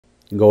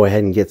Go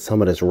ahead and get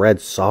some of this red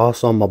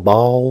sauce on my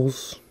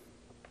balls.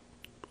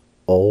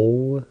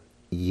 Oh,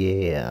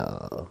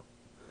 yeah.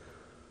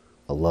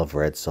 I love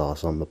red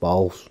sauce on the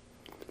balls.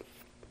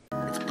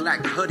 It's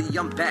Black Hoodie,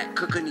 I'm back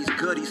cooking these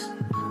goodies.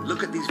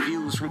 Look at these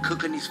views from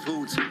cooking these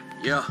foods.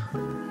 Yeah.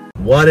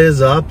 What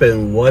is up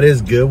and what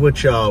is good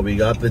with y'all? We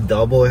got the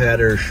double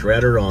header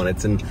shredder on.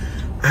 It's an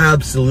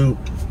absolute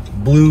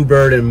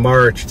bluebird in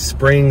March. It's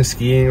spring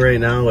skiing right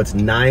now. It's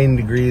 9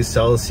 degrees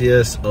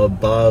Celsius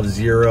above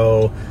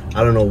zero.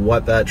 I don't know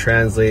what that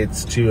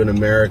translates to in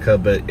America,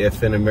 but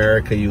if in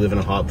America you live in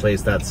a hot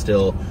place, that's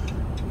still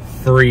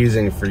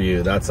freezing for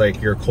you. That's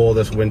like your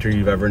coldest winter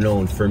you've ever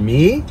known. For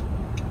me,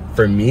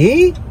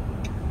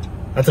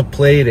 that's a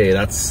play day.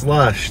 That's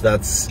slush.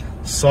 That's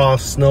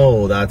soft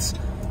snow. That's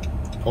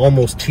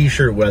almost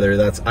t-shirt weather.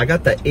 I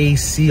got the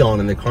AC on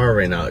in the car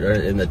right now,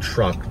 in the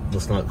truck.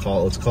 Let's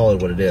call it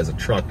what it is, a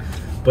truck.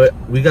 But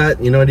we got,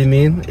 you know what I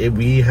mean?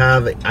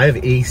 I have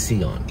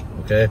AC on,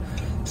 okay?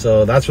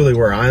 So that's really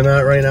where I'm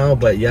at right now.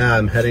 But yeah,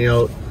 I'm heading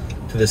out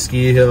to the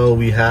ski hill.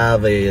 We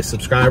have a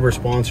subscriber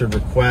sponsored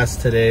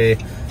request today.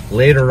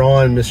 Later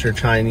on, Mr.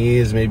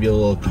 Chinese, maybe a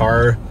little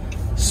car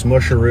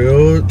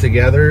smusheroo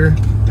together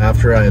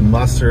after I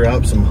muster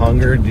up some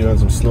hunger doing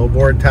some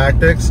snowboard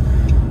tactics.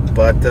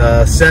 But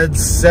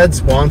said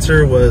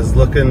sponsor was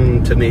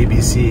looking to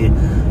maybe see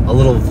a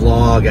little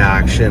vlog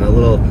action, a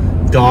little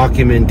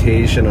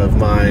documentation of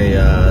my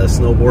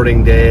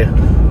snowboarding day.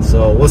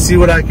 So we'll see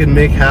what I can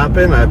make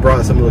happen. I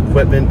brought some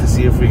equipment to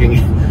see if we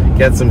can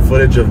get some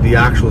footage of the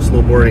actual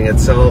snowboarding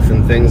itself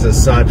and things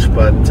as such.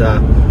 But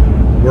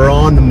we're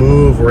on the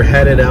move, we're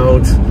headed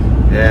out,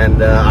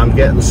 and I'm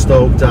getting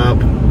stoked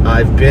up.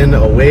 I've been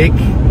awake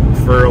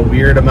for a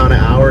weird amount of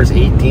hours,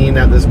 18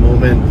 at this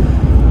moment.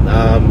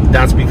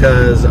 That's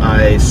because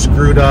I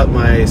screwed up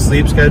my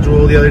sleep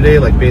schedule the other day.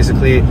 Like,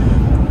 basically,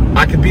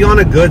 I could be on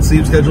a good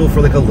sleep schedule for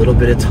like a little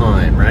bit of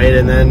time, right?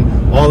 And then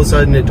all of a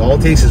sudden, it all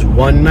takes is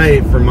one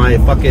night for my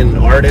fucking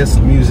artist,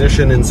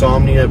 musician,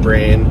 insomnia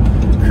brain,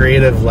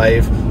 creative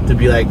life to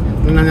be like,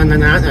 ideas.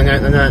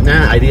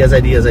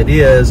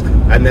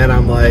 And then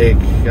I'm like,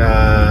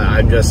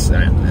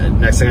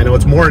 next thing I know,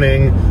 it's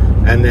morning.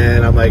 And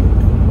then I'm like,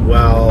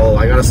 well,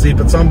 I gotta sleep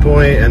at some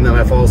point, and then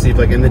I fall asleep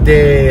like in the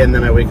day, and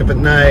then I wake up at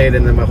night,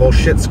 and then my whole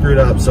shit's screwed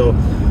up. So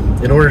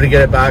in order to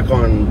get it back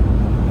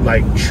on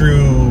like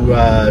true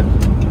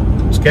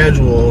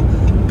schedule,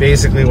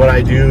 basically what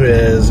I do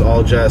is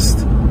I'll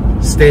just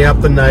stay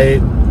up the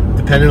night,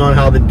 depending on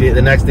how the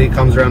next day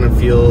comes around and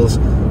feels.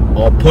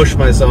 I'll push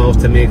myself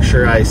to make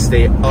sure I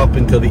stay up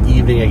until the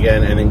evening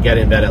again, and then get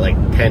in bed at like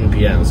 10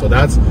 p.m. So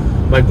that's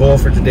my goal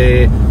for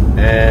today.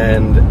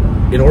 And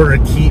in order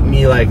to keep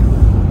me like,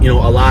 you know,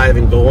 alive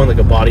and going, like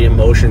a body in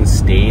motion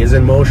stays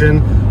in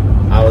motion,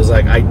 I was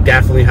like, I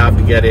definitely have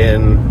to get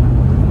in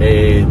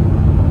a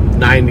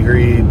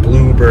 9-degree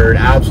bluebird,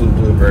 absolute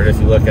bluebird. If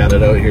you look at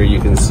it out here,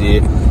 you can see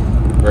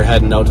we're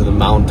heading out to the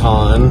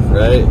mountain,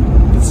 right? You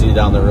can see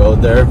down the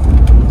road there.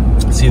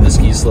 See the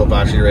ski slope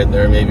actually right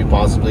there, maybe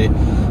possibly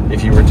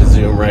if you were to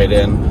zoom right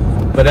in.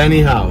 But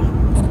anyhow,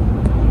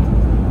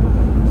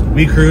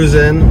 we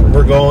cruising,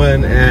 we're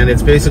going, and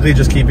it's basically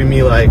just keeping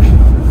me like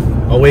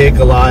awake,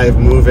 alive,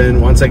 moving.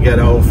 Once I get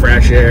out,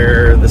 fresh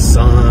air, the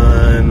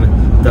sun,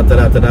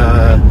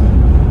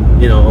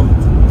 you know,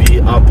 be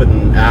up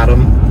and at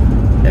 'em.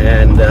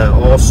 And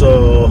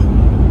also,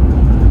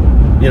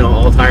 you know,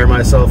 I'll tire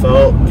myself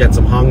out, get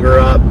some hunger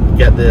up,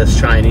 get this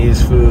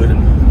Chinese food,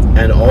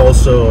 and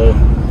also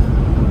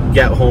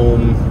get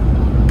home,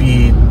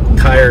 be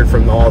tired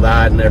from all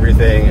that and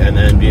everything, and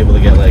then be able to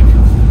get like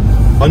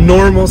a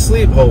normal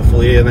sleep,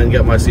 hopefully, and then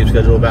get my sleep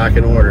schedule back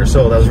in order.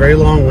 So that was very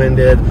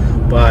long-winded,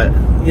 but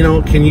you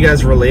know, can you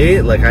guys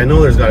relate? Like, I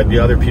know there's got to be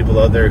other people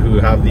out there who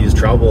have these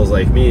troubles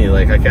like me.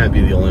 Like, I can't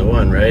be the only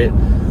one, right?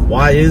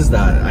 Why is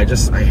that?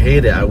 I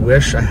hate it. I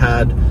wish I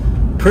had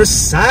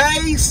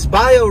precise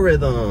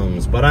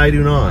biorhythms, but I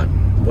do not.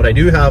 What I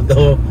do have,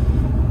 though,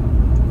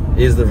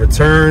 is the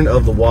return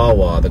of the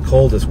Wawa, the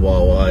coldest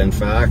Wawa, in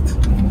fact.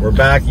 We're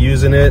back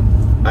using it.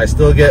 I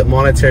still get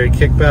monetary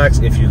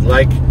kickbacks if you'd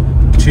like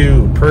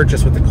to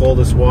purchase with the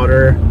coldest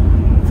water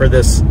for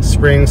this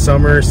spring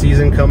summer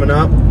season coming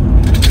up.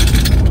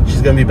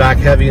 She's gonna be back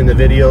heavy in the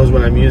videos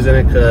when I'm using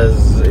it,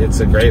 because it's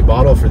a great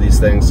bottle for these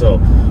things. So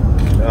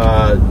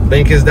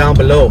link is down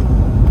below,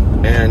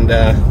 and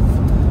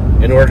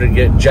in order to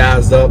get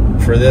jazzed up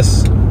for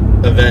this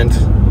event,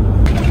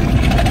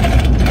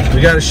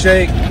 we gotta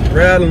shake,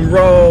 rattle and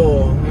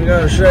roll. We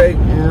gotta shake,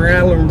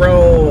 rattle and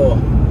roll.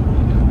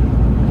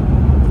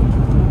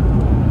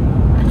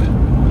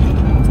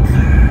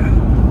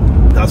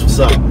 That's what's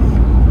up.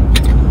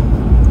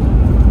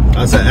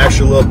 That's an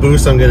extra little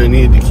boost I'm gonna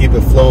need to keep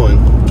it flowing,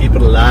 keep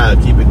it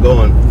alive, keep it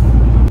going.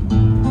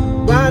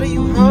 Why do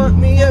you haunt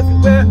me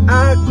everywhere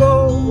I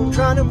go? I'm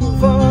trying to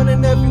move on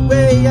in every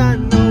way I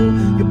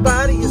know. Your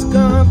body is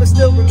gone but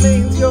still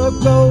remains your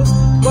ghost.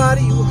 Why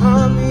do you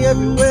haunt me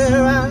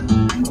everywhere I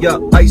yeah,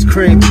 ice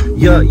cream,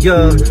 yeah,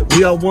 yeah.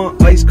 We all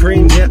want ice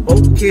cream, yeah,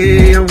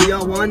 okay. And we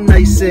all want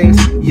nice things,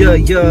 yeah,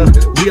 yeah.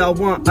 We all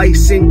want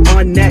icing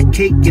on that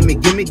cake. Gimme,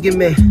 gimme,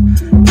 gimme,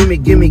 gimme,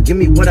 gimme,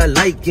 gimme what I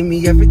like.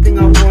 Gimme everything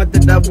I want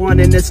that I want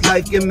in this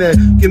life. Gimme,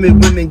 gimme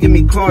women,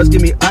 gimme cars,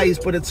 gimme ice.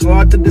 But it's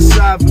hard to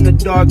decide from the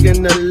dark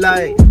and the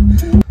light.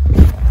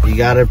 You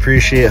gotta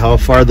appreciate how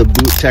far the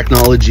boot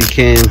technology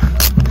came.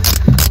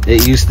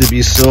 It used to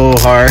be so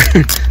hard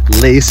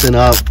lacing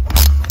up.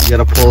 You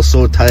gotta pull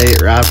so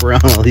tight, wrap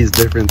around all these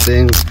different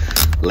things,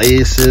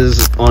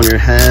 laces on your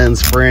hand,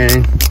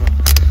 spring.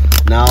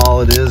 Now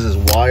all it is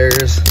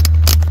wires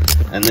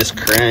and this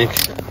crank,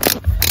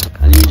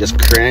 and you just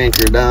crank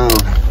her down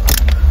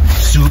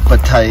super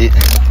tight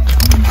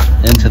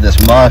into this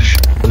mush.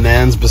 The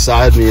man's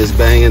beside me is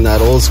banging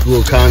that old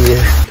school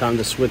Kanye. Time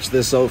to switch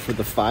this out for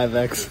the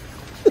 5X.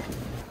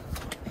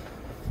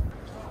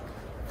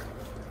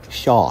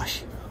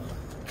 Shosh.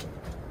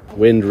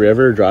 Wind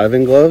River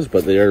driving gloves,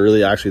 but they are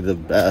really actually the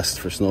best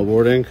for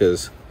snowboarding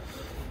because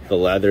the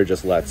leather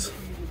just lets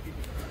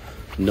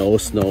no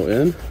snow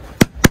in.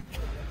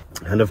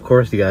 And of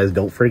course, you guys,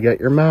 don't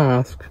forget your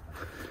mask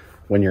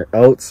when you're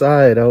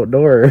outside,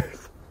 outdoors.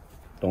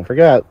 Don't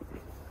forget.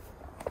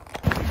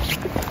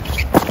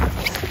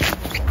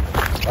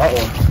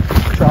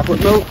 Uh-oh,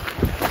 chocolate milk.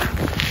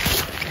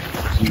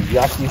 She's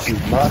yucky, she's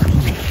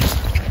musky.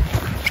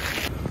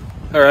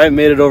 All right,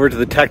 made it over to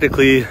the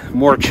technically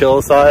more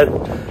chill side.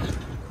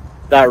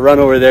 That run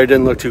over there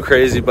didn't look too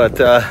crazy,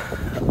 but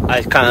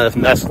I kind of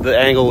messed, the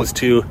angle was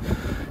too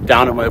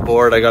down at my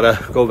board. I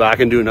gotta go back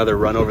and do another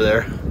run over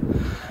there.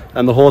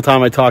 And the whole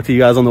time I talked to you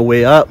guys on the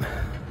way up,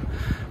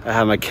 I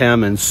had my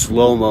cam in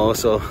slow-mo,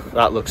 so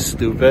that looks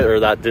stupid, or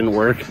that didn't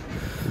work.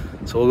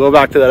 So we'll go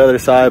back to that other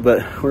side,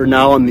 but we're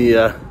now on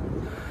the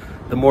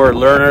more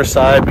learner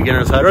side,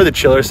 beginner side, or the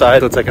chiller side.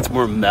 So it's like it's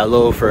more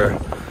mellow for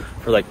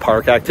like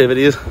park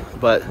activities.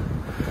 But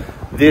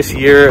this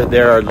year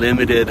there are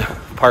limited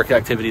park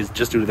activities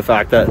just due to the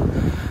fact that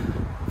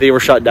they were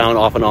shut down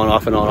off and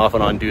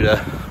on due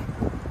to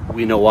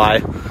we know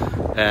why,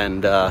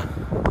 and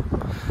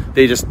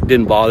they just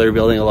didn't bother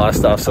building a lot of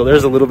stuff. So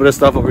there's a little bit of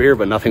stuff over here,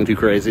 but nothing too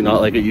crazy,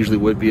 not like it usually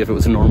would be if it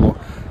was a normal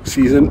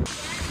season.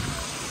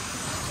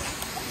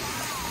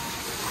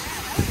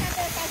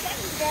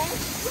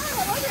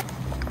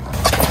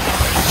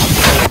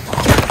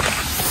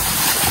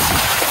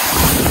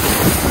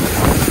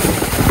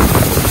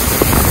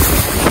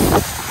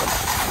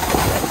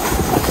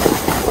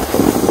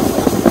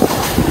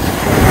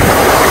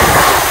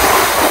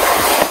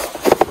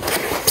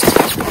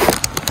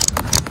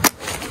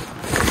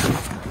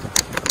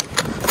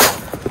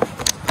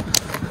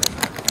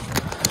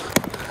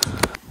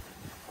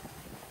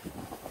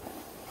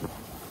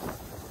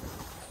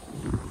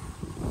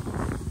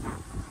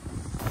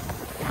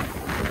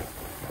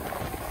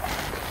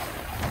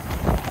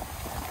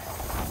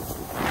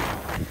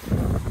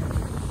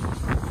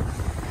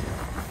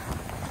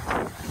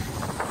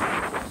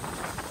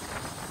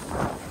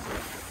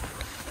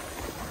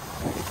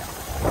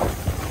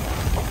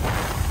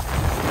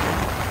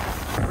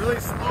 Really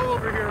slow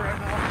over here right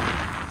now.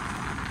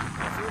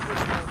 Super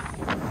slow.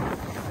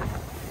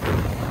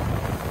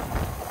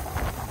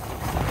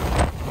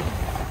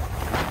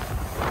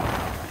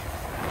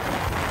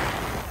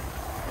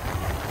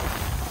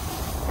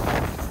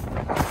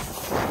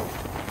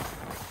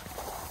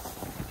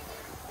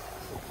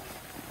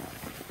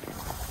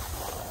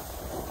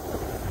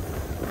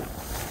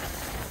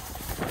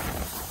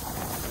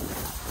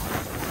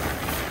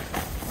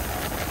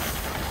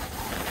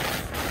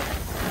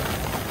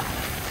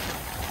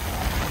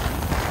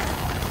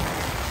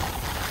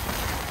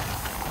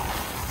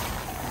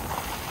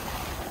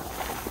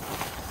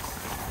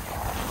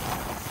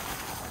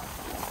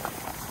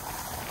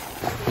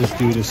 This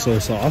dude is so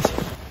soft.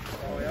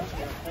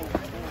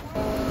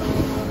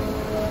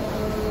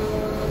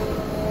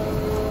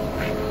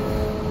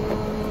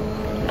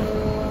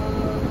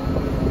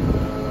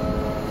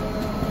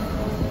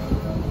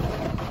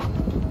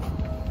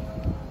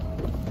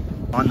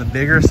 On the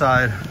bigger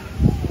side,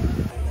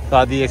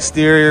 got the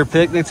exterior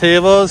picnic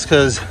tables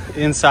because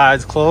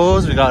inside's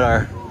closed. We got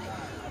our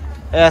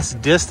S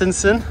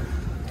distancing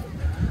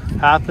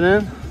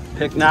happening,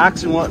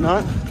 picnics and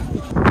whatnot.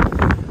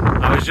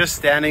 I was just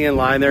standing in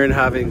line there and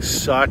having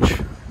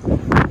such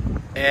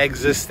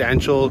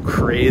existential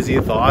crazy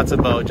thoughts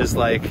about just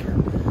like,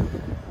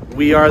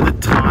 we are the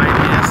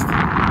tiniest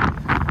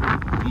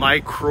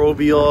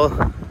microbial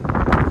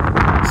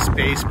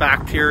space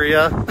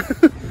bacteria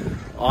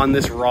on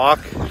this rock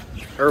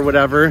or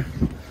whatever,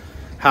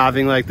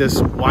 having like this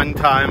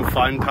one-time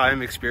fun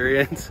time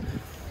experience,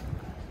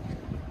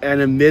 and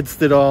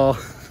amidst it all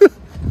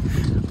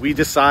we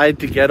decide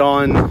to get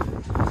on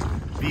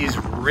these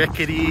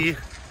rickety,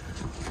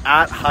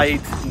 at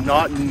height,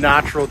 not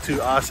natural to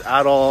us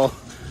at all,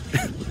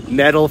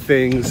 metal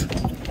things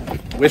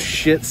with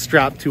shit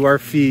strapped to our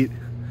feet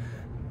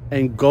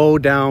and go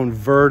down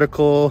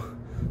vertical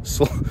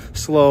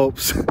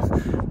slopes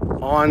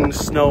on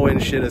snow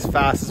and shit as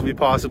fast as we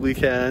possibly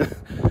can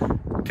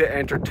to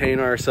entertain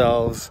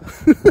ourselves.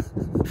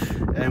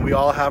 And we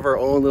all have our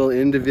own little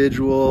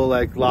individual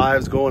like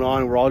lives going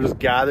on. We're all just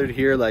gathered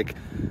here like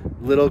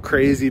little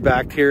crazy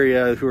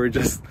bacteria who are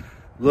just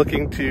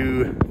looking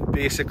to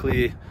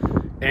basically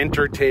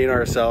entertain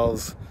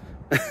ourselves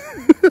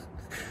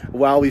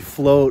while we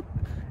float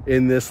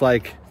in this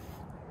like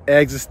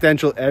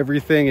existential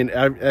everything and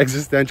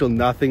existential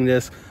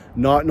nothingness,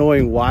 not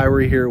knowing why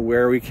we're here,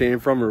 where we came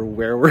from, or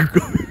where we're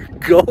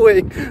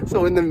going.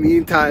 So in the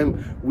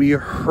meantime, we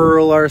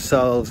hurl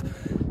ourselves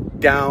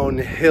down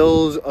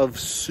hills of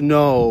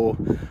snow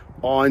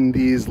on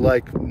these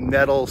like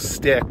metal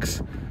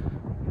sticks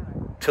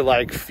to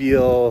like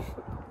feel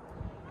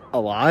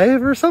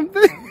alive or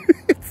something.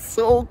 It's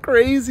so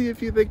crazy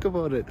if you think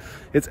about it.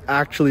 It's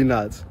actually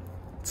nuts.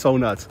 So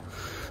nuts.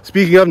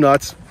 Speaking of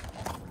nuts,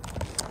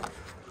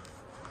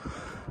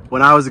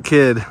 when I was a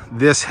kid,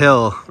 this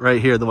hill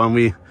right here, the one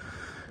we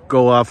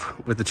go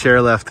up with the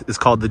chairlift, is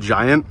called the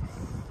Giant.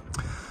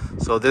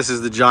 So this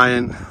is the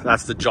Giant,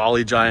 that's the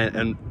Jolly Giant,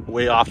 and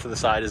way off to the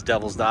side is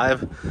Devil's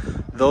Dive.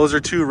 Those are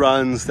two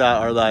runs that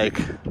are like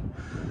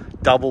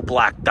double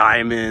black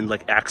diamond,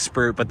 like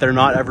expert, but they're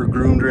not ever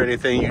groomed or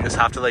anything. You just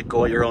have to like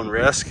go at your own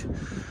risk.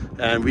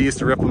 And we used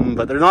to rip them,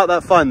 but they're not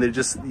that fun. They're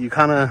just, they're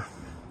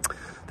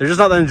just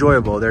not that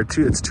enjoyable.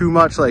 It's too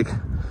much like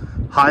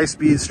high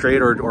speed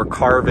straight or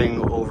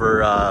carving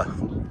over,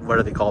 what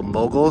are they called,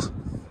 moguls.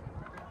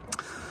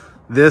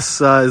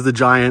 This is the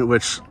Giant,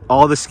 which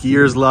all the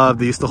skiers love.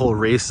 They used to hold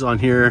races on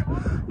here.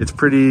 It's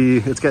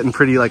getting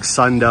pretty like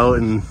sunned out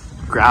and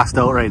grassed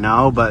out right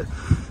now, but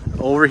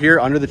over here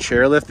under the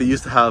chairlift, they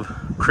used to have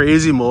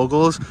crazy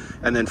moguls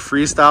and then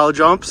freestyle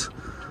jumps,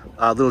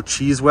 little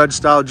cheese wedge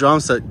style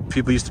jumps that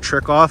people used to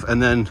trick off.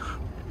 And then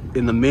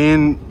in the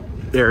main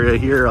area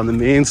here on the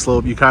main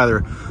slope, you can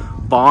either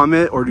bomb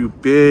it or do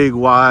big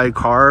wide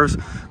carves.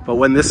 But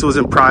when this was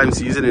in prime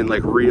season, in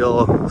like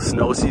real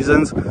snow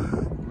seasons,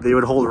 they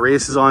would hold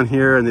races on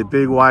here and the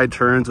big wide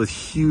turns with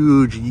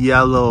huge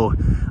yellow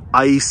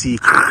icy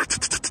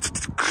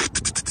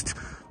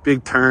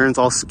big turns,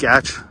 all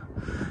sketch.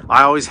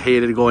 I always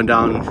hated going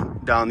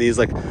down these.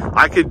 Like,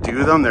 I could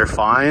do them, they're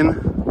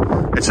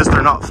fine. It's just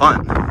they're not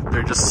fun.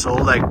 They're just so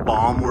like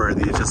bomb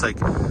worthy. It's just like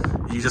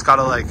you just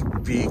gotta like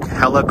be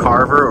hella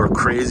carver or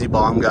crazy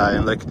bomb guy,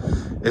 and like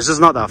it's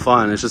just not that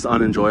fun. It's just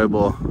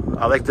unenjoyable.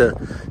 I like to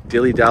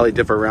dilly-dally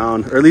dip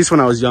around, or at least when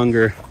I was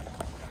younger.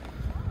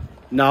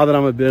 Now that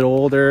I'm a bit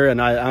older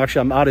and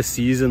I'm out of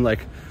season,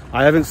 like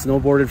I haven't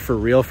snowboarded for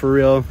real,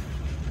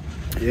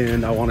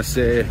 and I want to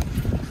say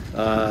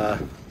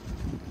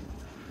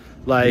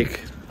like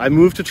I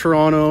moved to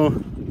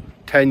Toronto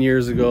 10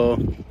 years ago.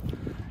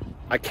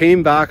 I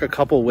came back a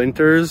couple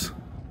winters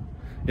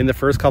in the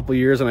first couple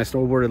years, and I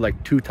snowboarded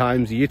like 2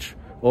 times each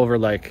over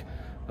like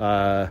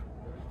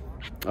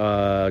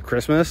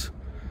Christmas.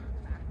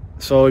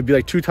 So it'd be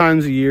like 2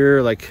 times a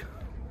year, like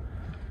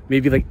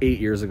maybe like 8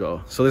 years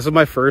ago. So this is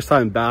my first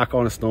time back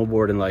on a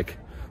snowboard in like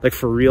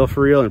for real,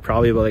 and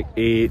probably about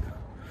like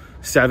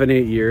 7,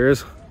 8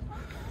 years.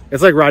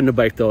 It's like riding a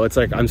bike though. It's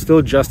like I'm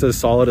still just as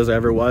solid as I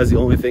ever was. The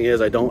only thing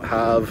is I don't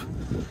have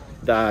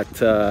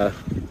that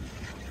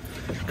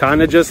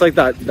kind of just like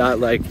that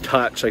like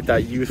touch, like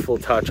that youthful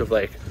touch of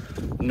like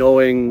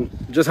knowing,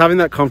 just having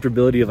that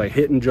comfortability of like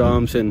hitting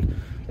jumps and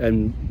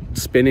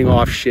spinning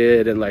off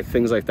shit and like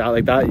things like that.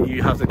 Like that,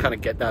 you have to kind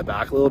of get that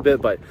back a little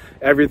bit, but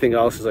everything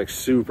else is like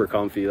super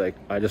comfy. Like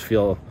I just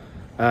feel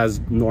as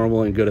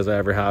normal and good as I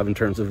ever have in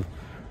terms of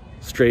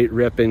straight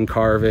ripping,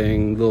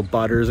 carving, little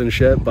butters and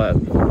shit. But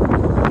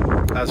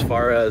as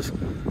far as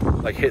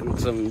like hitting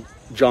some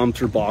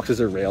jumps or boxes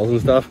or rails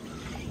and stuff,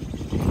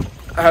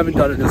 I haven't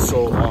done it in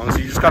so long. So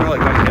you just kind of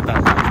like gotta get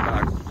that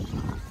back,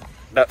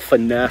 that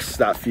finesse,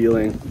 that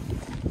feeling.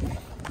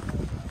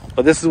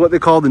 But this is what they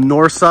call the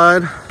north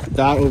side.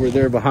 That over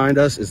there behind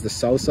us is the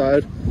south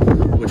side,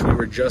 which we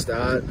were just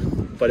at.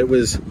 But it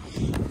was,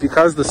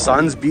 because the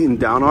sun's beating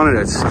down on it,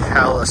 it's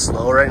hella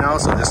slow right now.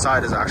 So this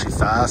side is actually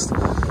fast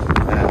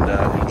and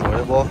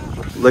enjoyable.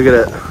 Look at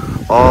it,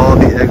 all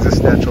the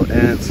existential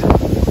ants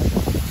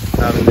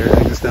having their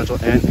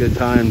existential ant good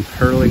time,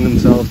 hurling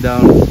themselves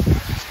down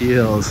ski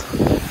hills.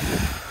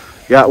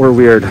 Yeah, we're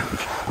weird.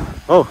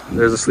 Oh,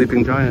 there's a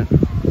sleeping giant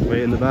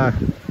way in the back.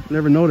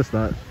 Never noticed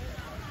that.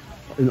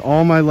 In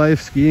all my life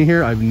skiing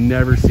here, I've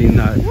never seen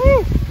that.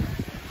 Woo!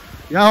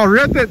 Y'all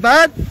rip it,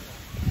 bud.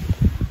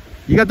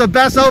 You got the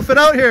best outfit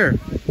out here.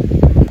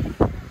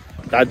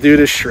 That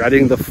dude is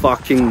shredding the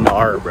fucking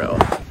gnar, bro.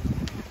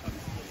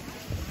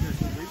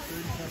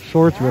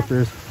 Shorts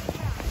rippers.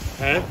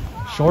 Huh?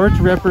 Shorts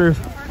rippers.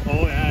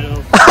 Oh yeah, I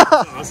know.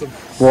 Awesome.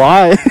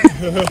 Why?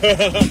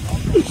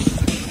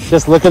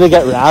 Just looking to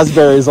get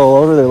raspberries all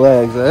over their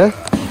legs, eh?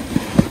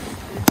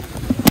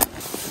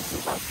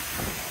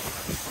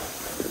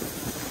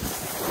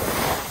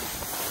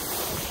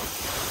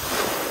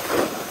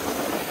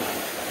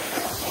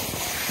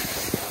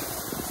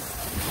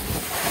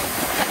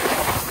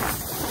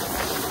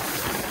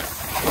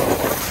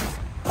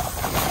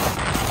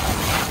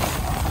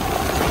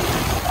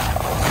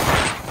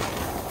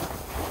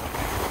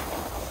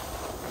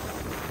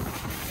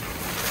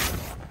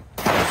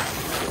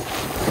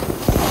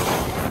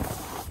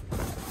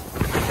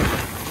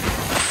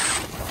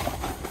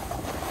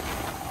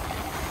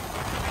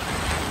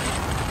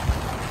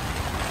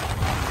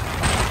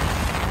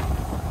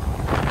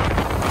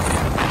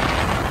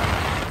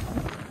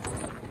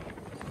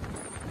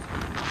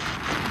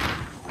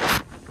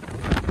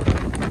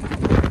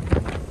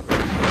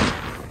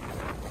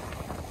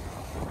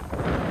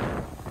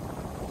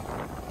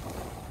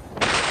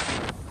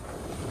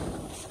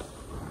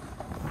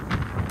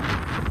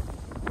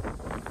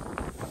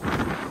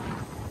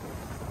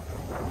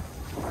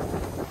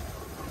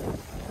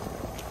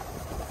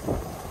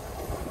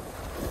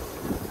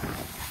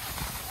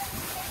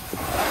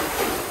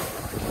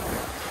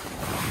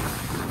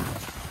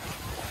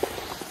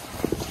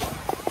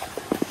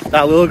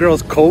 That little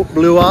girl's coat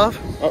blew off.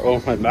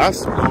 Uh-oh, my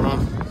mask's blown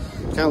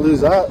off. Can't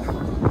lose that.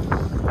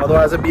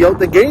 Otherwise I'd be out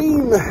the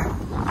game.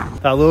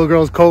 That little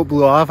girl's coat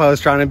blew off. I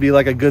was trying to be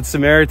like a good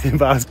Samaritan,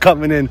 but I was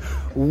coming in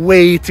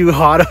way too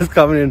hot. I was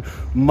coming in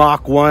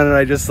Mach 1, and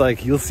I just,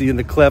 like, you'll see in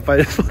the clip, I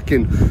just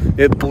fucking,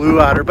 it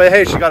blew at her. But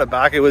hey, she got it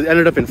back. It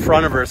ended up in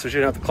front of her, so she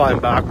didn't have to climb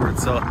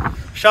backwards. So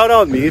shout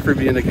out me for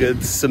being a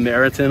good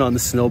Samaritan on the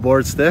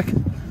snowboard stick.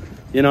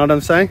 You know what I'm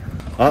saying?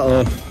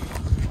 Uh-oh.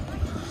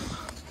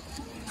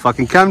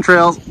 Fucking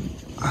chemtrails.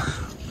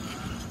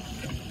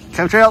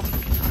 Chemtrails.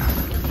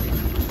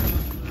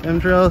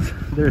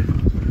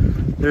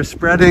 Chemtrails. They're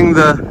spreading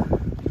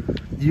the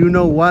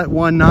you-know-what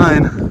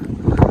 19.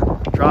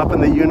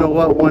 Dropping the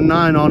you-know-what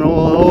 19 on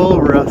all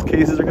over us.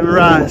 Cases are gonna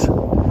rise.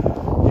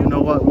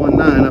 You-know-what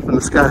 19 up in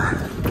the sky.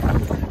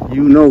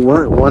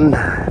 You-know-what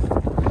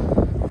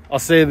 19. I'll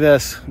say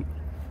this.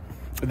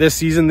 This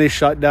season they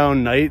shut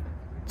down night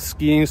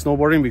skiing,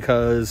 snowboarding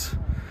because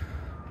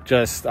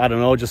just, I don't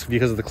know, just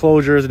because of the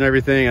closures and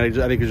everything. I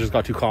think it just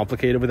got too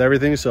complicated with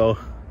everything. So,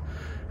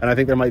 and I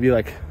think there might be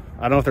like,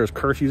 I don't know if there's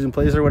curfews in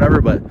place or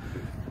whatever, but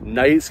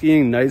night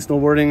skiing, night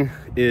snowboarding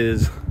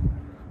is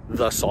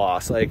the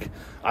sauce. Like,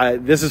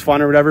 this is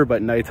fun or whatever,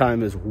 but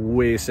nighttime is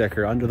way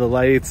sicker. Under the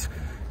lights,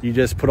 you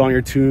just put on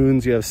your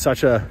tunes. You have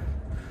such a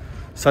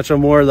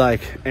more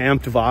like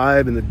amped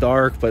vibe in the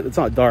dark, but it's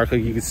not dark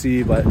like you can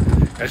see, but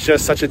it's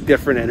just such a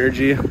different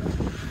energy.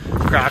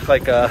 Crack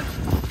like a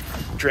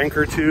drink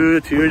or two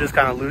to just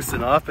kind of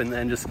loosen up, and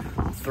then just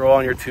throw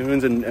on your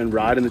tunes and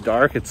ride in the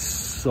dark. It's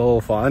so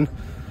fun.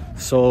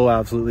 So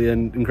absolutely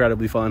and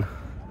incredibly fun.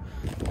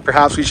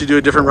 Perhaps we should do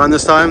a different run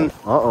this time.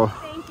 Uh-oh.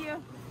 Thank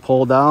you.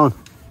 Pull down.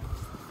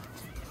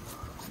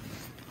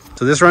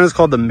 So this run is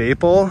called the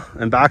Maple,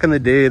 and back in the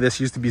day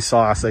this used to be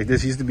sauce. Like,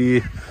 this used to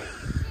be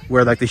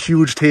where like the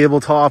huge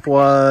tabletop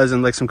was,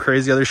 and like some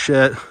crazy other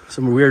shit,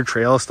 some weird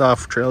trail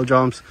stuff, trail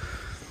jumps.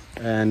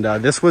 And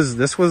this was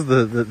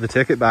the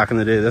ticket back in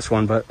the day, this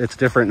one, but it's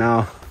different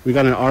now. We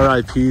got an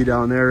RIP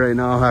down there right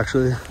now,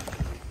 actually.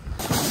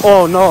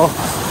 Oh no.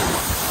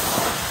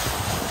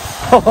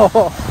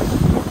 Oh,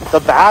 the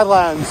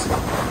Badlands.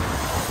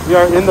 We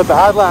are in the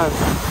Badlands.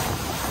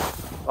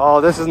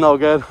 Oh, this is no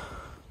good.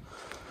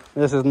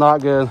 This is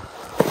not good.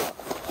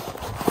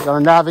 Gotta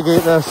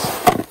navigate this.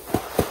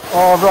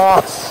 Oh,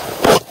 rocks.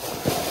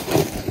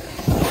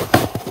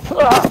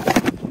 Ah.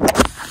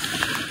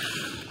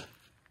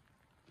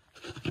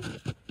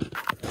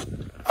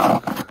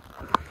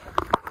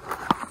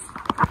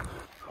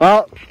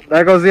 Well,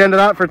 there goes the end of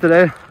that for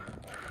today.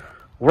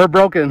 We're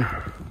broken.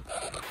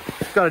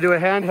 Gotta do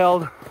it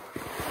handheld.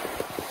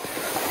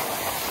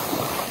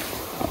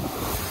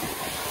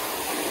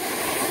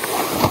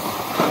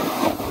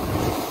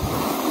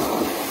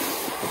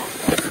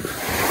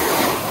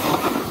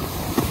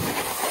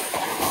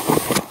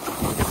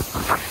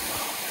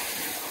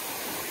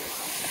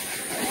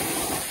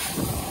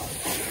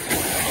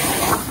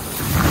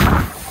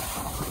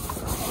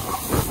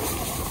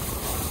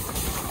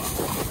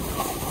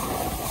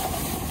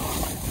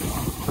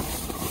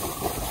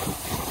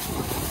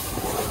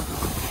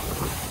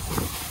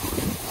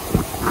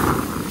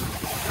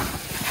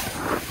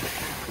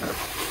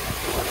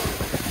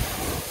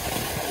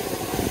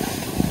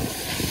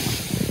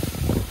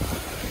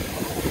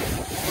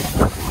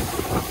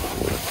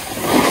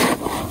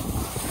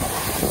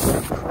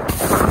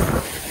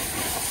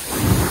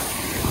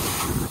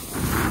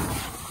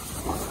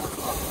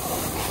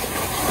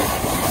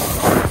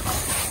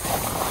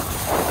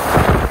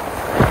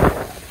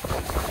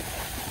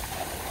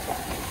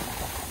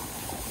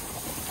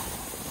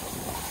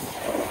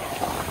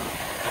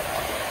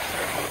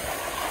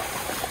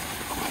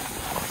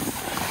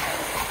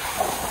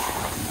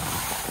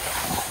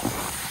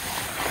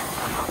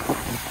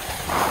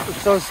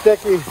 So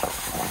sticky.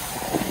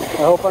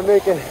 I hope I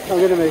make it. I'm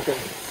gonna make it.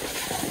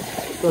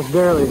 Just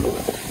barely.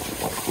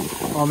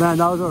 Oh man,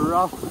 that was a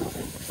rough.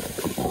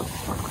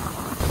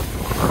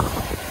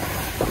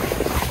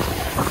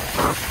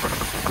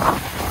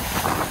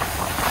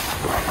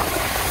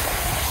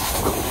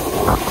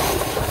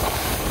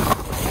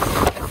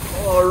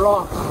 Oh,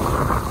 rock.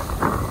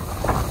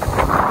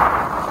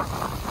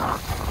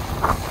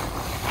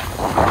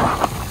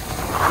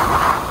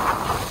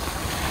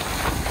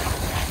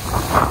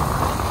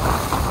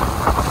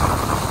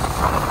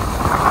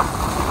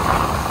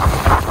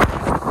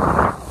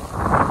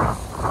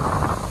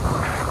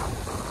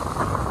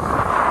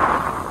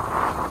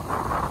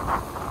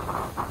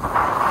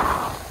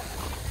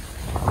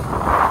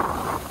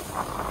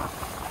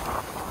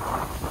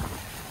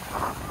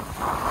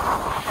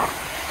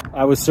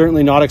 I was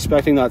certainly not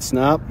expecting that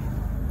snap,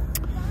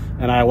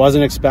 and I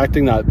wasn't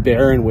expecting that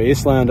barren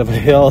wasteland of a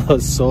hill. That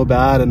was so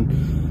bad,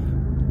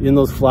 and in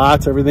those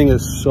flats everything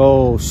is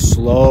so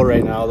slow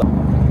right now.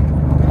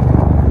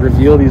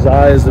 Reveal these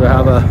eyes. Do I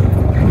have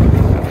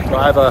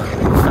a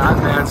fat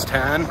man's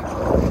tan,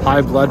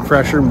 high blood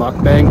pressure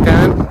mukbang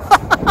tan?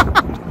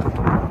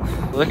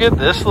 Look at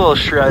this little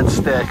shred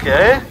stick,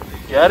 eh?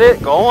 Get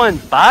it going,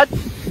 bud?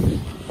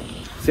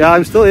 So yeah,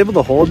 I'm still able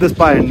to hold this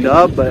by a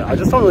nub, but I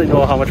just don't really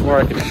know how much more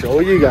I can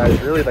show you guys,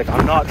 really. Like,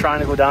 I'm not trying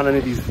to go down any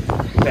of these,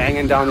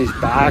 banging down these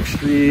back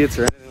streets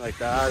or anything like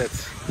that.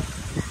 It's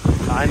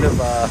kind of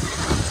a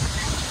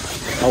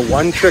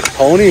one-trick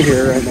pony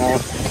here right now.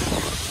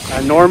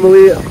 And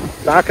normally,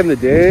 back in the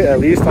day, at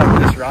least on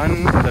this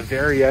run, at the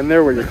very end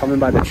there where you're coming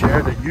by the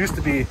chair, there used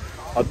to be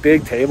a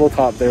big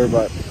tabletop there,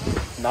 but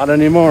not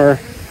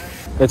anymore.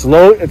 It's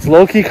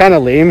low-key kind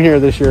of lame here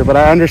this year, but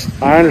I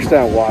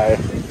understand why.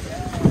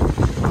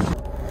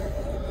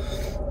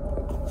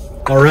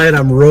 All right,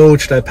 I'm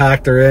roached. I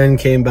packed her in,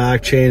 came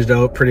back, changed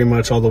out pretty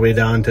much all the way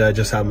down to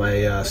just have my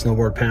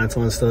snowboard pants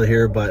on still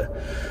here, but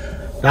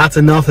that's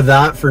enough of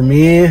that for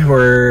me.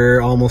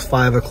 We're almost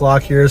 5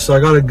 o'clock here, so I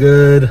got a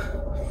good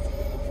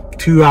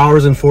 2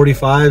 hours and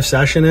 45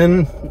 session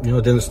in. You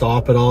know, didn't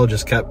stop at all,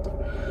 just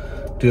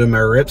kept doing my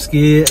rip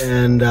ski,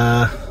 and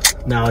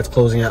now it's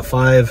closing at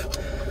 5.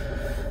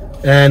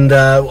 And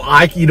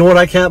you know what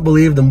I can't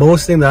believe? The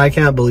most thing that I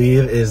can't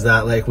believe is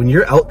that, like, when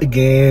you're out the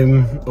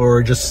game,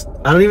 or just,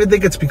 I don't even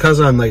think it's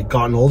because I'm like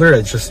gotten older.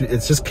 It's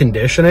just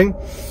conditioning.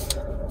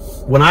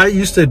 When I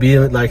used to be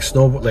like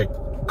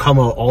come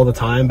out all the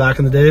time back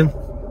in the day,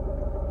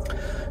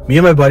 me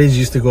and my buddies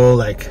used to go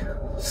like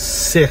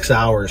 6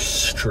 hours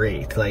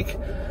straight, like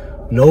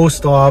no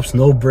stops,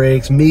 no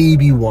breaks,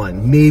 maybe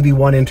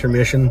one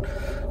intermission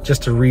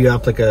just to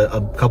re-up like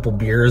a couple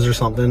beers or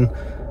something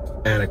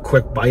and a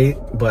quick bite.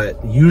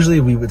 But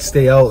usually we would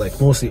stay out like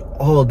mostly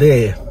all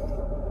day.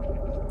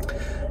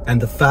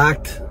 And the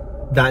fact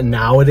that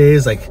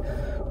nowadays, like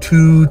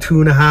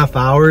 2.5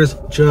 hours,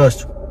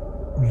 just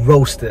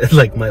roasted,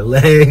 like my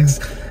legs,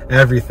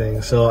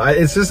 everything. So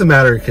it's just a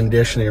matter of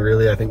conditioning,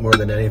 really, I think, more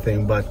than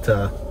anything. But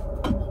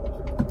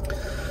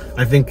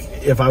I think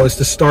if I was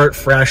to start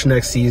fresh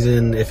next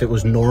season, if it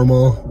was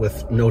normal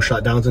with no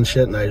shutdowns and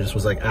shit, and I just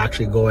was like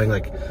actually going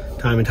like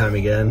time and time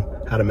again,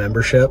 had a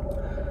membership,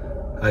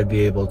 I'd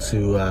be able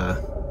to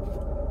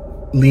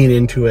lean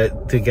into it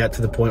to get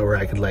to the point where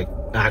I could like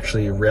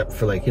actually rip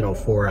for like, you know,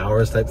 4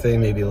 hours type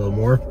thing, maybe a little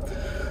more.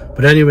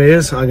 But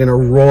anyways, I'm gonna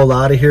roll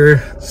out of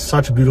here.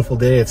 Such a beautiful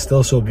day. It's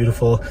still so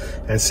beautiful,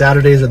 and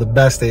Saturdays are the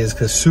best days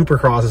because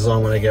Supercross is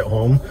on when I get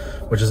home,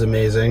 which is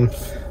amazing.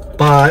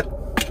 But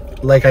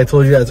like I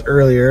told you guys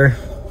earlier,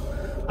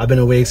 I've been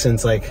awake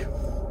since like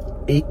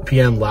 8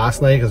 p.m.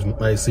 last night because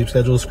my sleep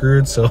schedule is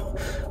screwed. So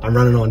I'm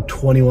running on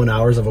 21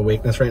 hours of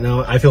awakeness right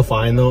now. I feel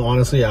fine though,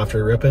 honestly,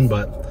 after ripping,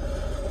 but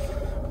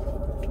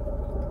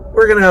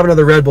we're gonna have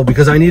another Red Bull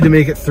because I need to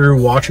make it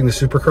through watching the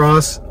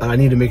Supercross. I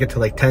need to make it to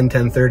like 10,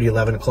 10:30,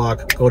 11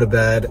 o'clock, go to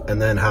bed, and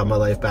then have my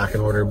life back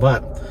in order.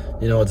 But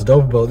you know what's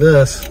dope about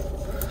this?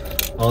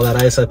 All that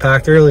ice I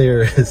packed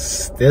earlier is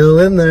still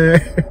in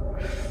there.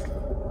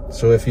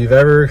 So if you've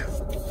ever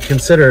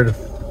considered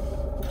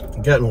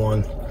getting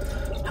one,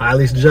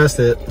 highly suggest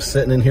it. I'm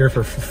sitting in here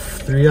for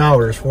 3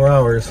 hours, 4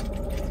 hours.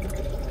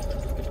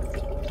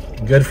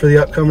 Good for the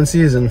upcoming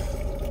season.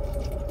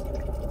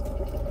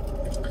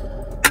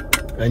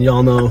 And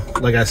y'all know,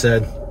 like I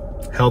said,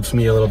 helps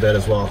me a little bit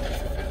as well.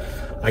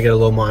 I get a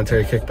little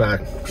monetary kickback.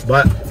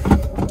 But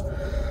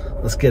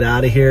let's get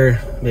out of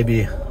here.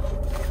 Maybe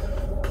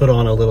put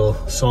on a little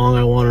song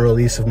I want to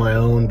release of my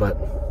own, but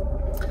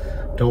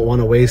don't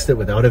want to waste it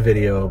without a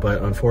video.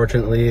 But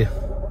unfortunately,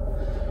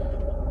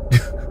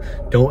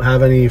 don't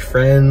have any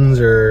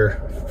friends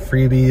or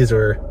freebies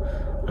or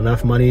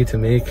enough money to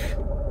make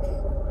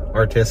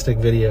artistic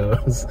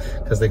videos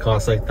because they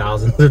cost like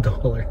thousands of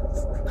dollars.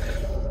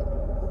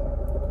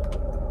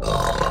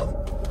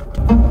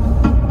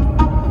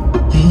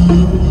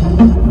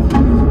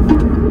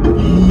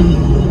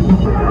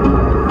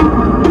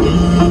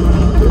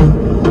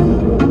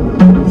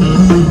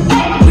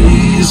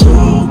 Please,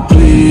 oh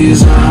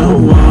please, I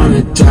don't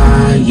wanna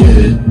die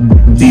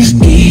yet. These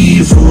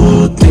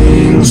evil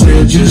things,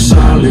 they're just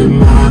all in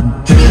my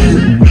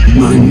head.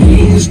 My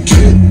knees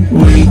get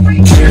weak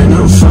and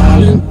I'm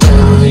falling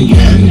down,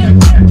 yeah.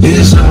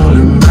 It's all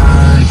in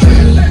my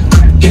head,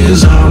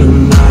 it's all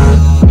in my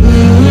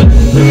head.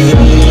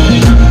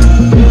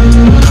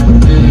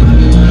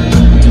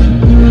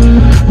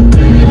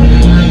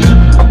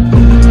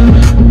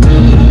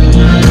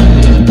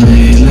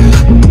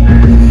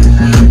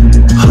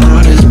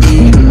 Heart is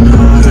beating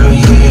harder,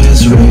 yeah,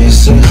 it's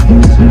racing.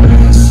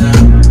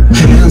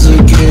 Hands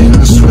are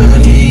getting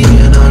sweaty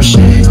and I'm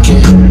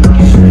shaking.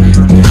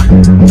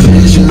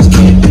 Visions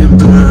getting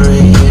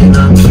blurry and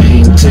I'm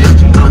fainting.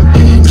 I'm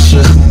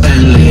anxious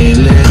and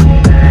lately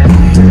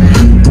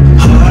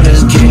heart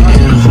is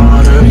getting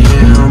harder,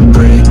 yeah, I'm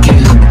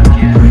breaking.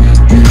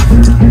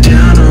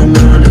 Down I'm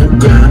on the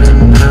ground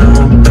and now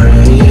I'm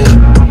praying.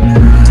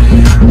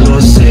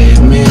 Lord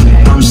save me,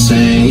 I'm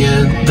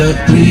saying that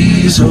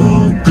please,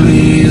 oh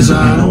please,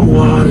 I don't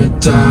wanna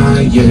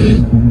die yet.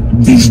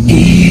 These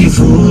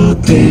evil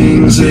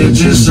things, they're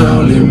just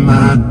all in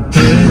my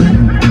head.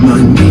 My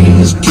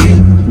knees get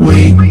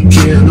weak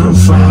and I'm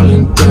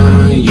falling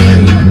down,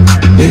 yeah.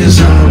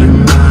 It's all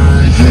in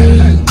my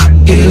head,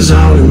 it's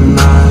all in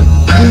my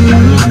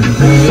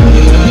head.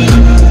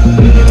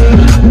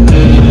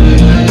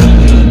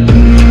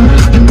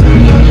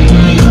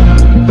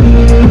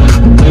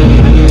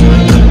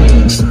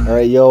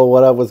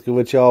 What's good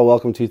with y'all?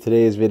 Welcome to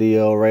today's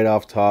video. Right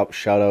off top,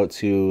 shout out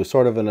to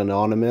sort of an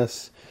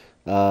anonymous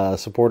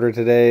supporter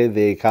today.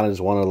 They kind of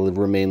just want to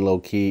remain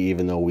low-key,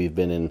 even though we've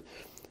been in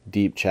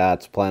deep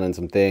chats planning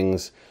some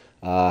things.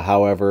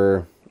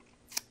 However,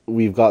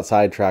 we've got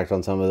sidetracked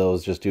on some of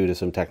those just due to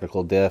some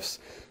technical diffs.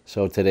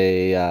 So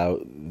today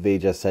they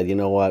just said, you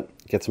know what,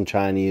 get some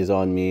Chinese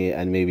on me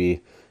and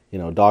maybe, you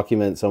know,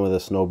 document some of the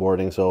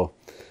snowboarding. So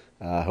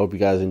I hope you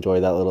guys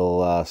enjoy that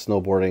little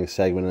snowboarding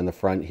segment in the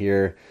front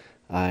here.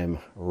 I'm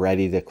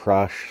ready to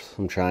crush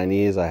some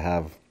Chinese. I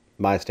have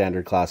my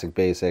standard classic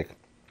basic.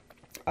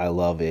 I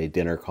love a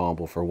dinner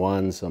combo for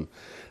one, some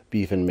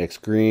beef and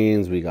mixed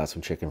greens. We got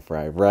some chicken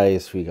fried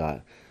rice. We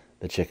got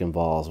the chicken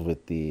balls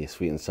with the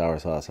sweet and sour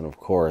sauce. And of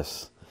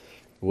course,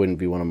 it wouldn't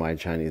be one of my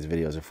Chinese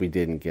videos if we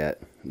didn't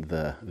get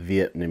the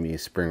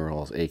Vietnamese spring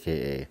rolls,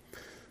 aka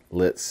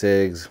lit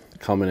cigs,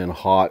 coming in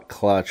hot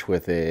clutch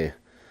with a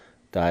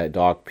Diet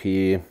Doc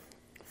P.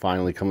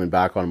 Finally coming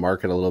back on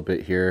market a little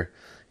bit here,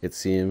 it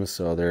seems.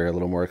 So they're a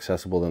little more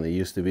accessible than they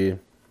used to be.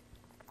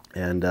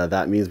 And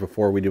that means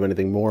before we do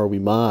anything more, we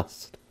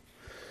must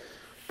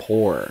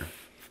pour.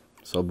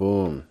 So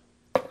boom.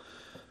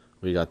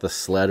 We got the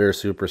Sledder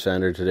Super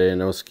Sender today,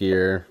 no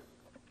skier.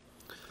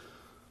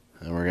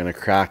 And we're gonna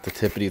crack the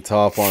tippity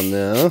top on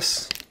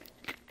this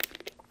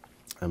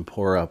and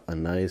pour up a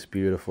nice,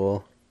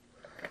 beautiful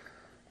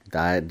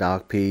Diet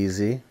Doc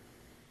Peasy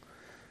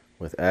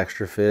with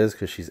extra fizz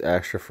because she's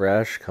extra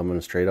fresh, coming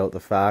straight out the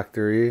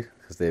factory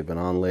because they've been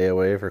on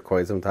layaway for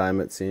quite some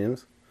time, it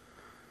seems.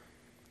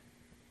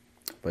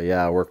 But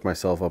yeah, I worked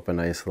myself up a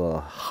nice little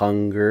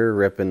hunger,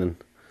 ripping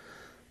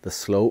the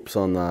slopes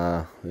on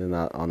the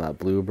on that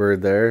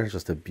Bluebird there.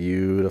 Just a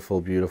beautiful,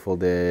 beautiful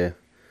day.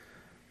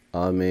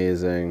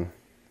 Amazing.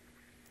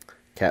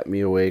 Kept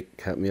me awake,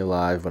 kept me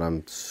alive, but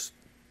I'm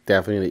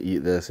definitely gonna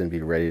eat this and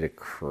be ready to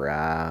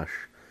crash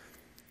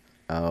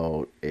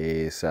out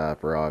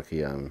ASAP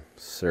Rocky. I'm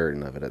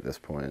certain of it at this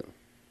point.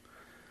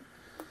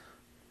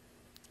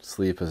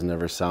 Sleep has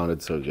never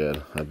sounded so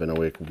good. I've been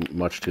awake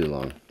much too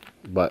long,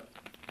 but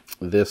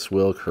this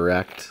will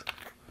correct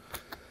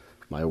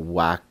my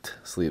whacked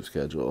sleep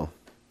schedule.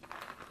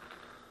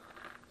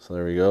 So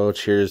there we go.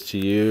 Cheers to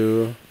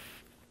you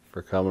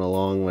for coming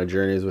along my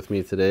journeys with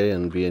me today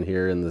and being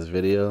here in this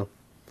video.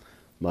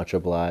 Much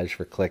obliged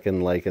for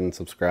clicking, liking,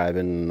 subscribing,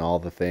 and all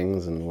the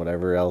things and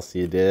whatever else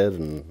you did,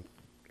 and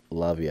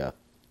love ya.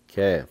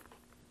 Okay,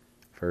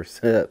 first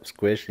sip,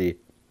 squishy.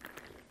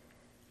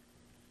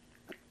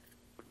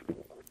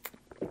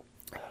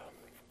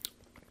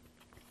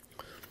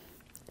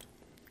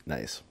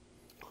 Nice.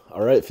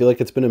 All right, feel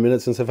like it's been a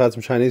minute since I've had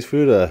some Chinese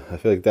food. I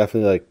feel like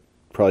definitely like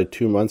probably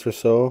 2 months or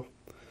so.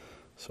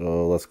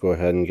 So let's go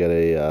ahead and get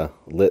a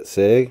lit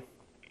cig.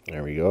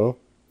 There we go.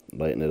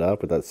 Lighten it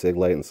up with that cig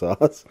light and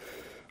sauce.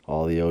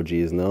 All the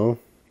OGs know.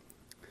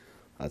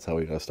 That's how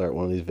we gotta start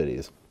one of these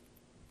videos.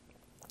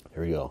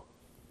 Here we go.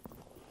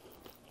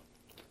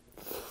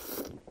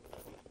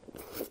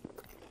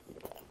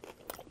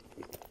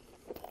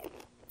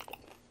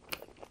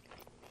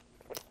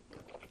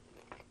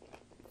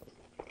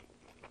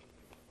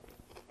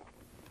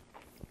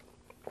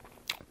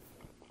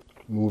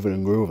 Moving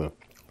and grooving.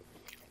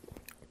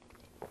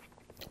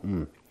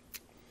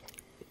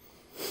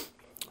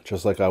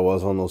 Just like I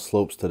was on those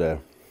slopes today.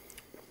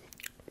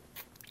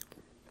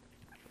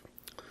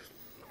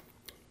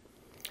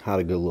 Had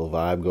a good little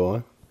vibe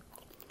going.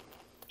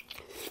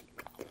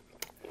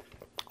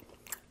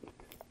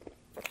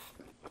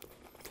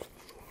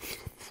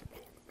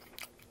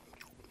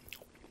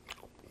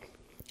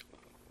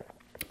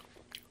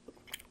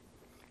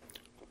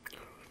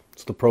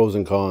 It's the pros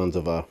and cons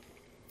of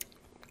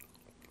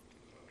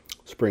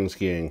spring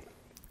skiing.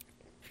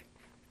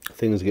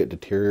 Things get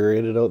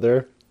deteriorated out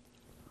there.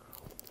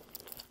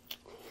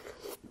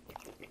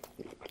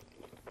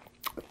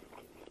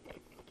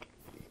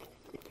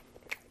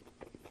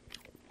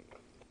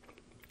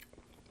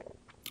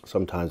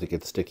 Sometimes it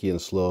gets sticky and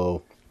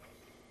slow.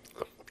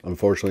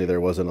 Unfortunately,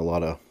 there wasn't a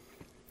lot of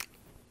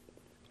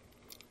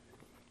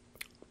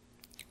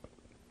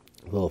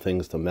little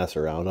things to mess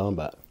around on,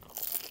 but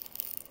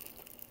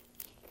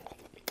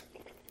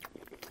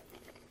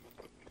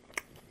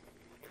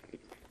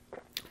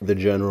the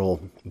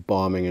general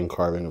bombing and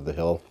carving of the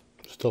hill,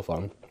 still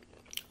fun.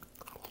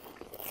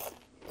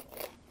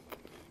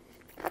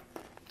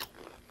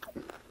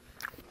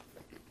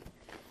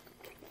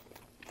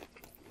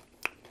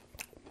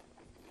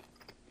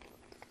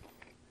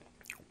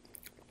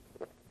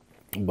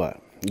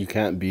 But you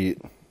can't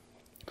beat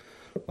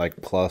like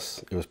it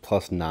was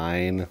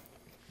 +9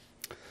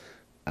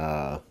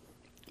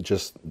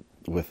 just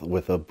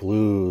with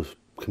a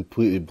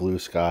completely blue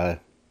sky,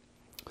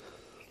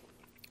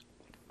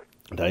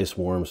 nice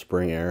warm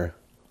spring air.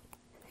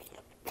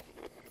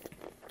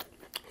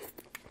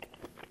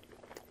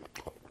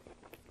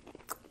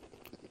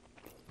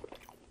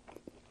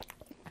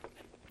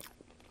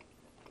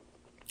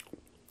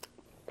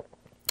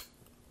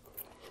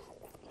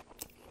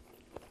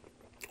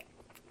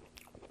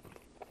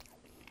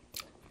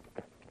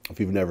 If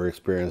you've never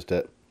experienced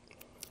it,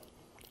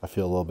 I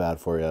feel a little bad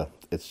for you.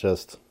 It's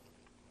just,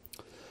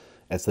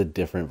 it's a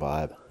different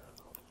vibe.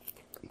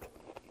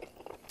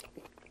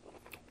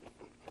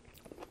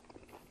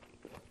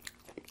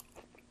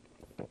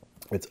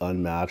 It's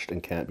unmatched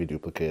and can't be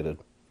duplicated.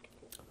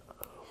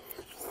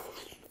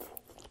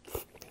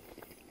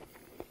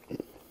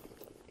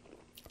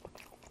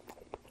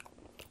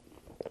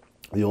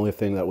 The only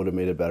thing that would have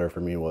made it better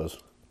for me was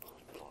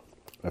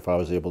if I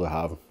was able to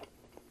have a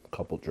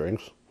couple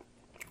drinks.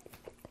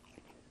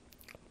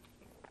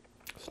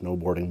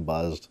 Snowboarding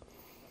buzzed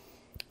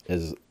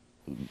is,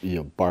 you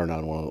know, bar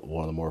none,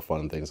 one of the more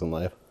fun things in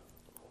life.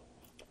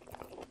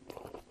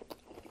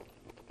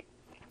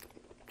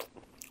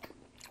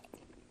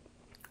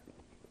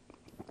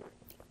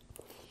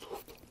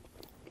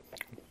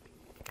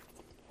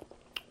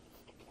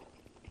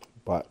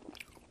 But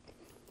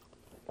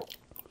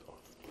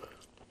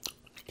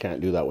can't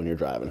do that when you're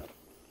driving,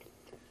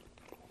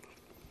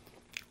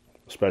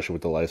 especially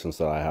with the license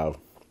that I have.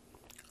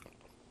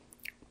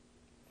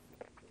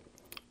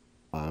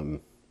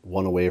 I'm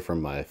one away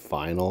from my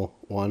final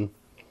one,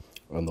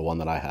 and the one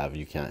that I have,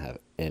 you can't have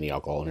any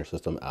alcohol in your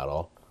system at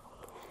all.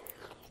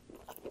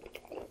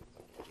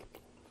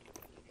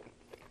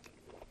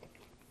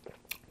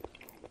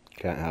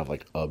 Can't have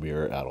like a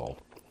beer at all.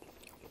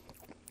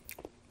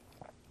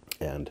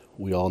 And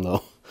we all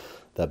know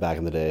that back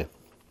in the day,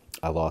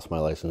 I lost my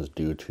license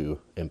due to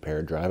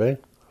impaired driving.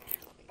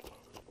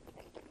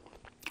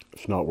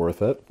 It's not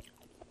worth it.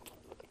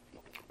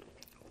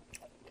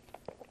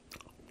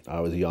 I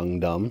was young,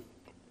 dumb,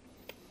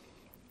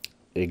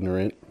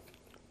 ignorant,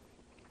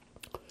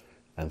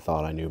 and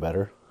thought I knew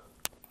better.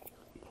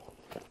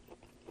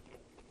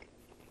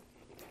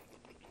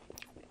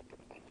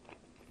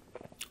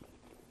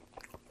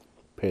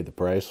 Paid the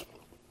price.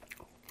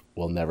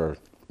 Will never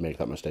make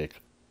that mistake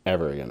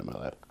ever again in my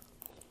life.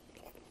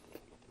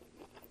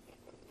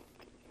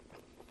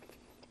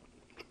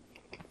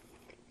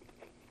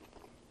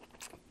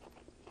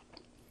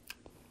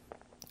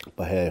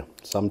 But hey,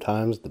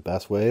 sometimes the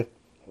best way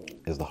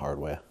is the hard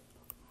way.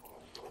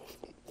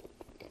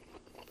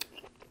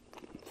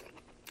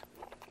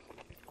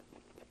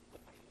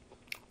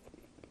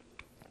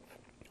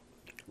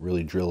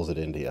 Really drills it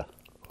into you.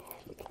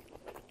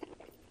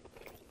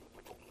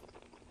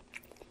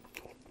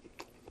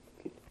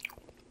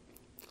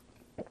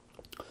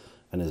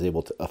 And is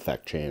able to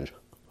affect change.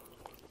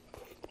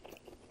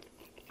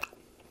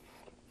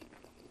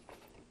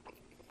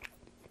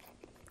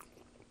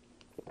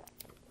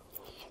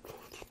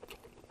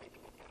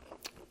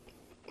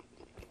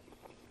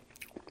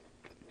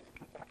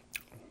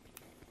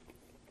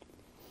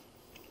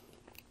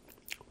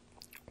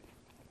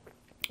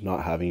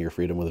 Not having your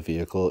freedom with a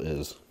vehicle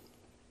is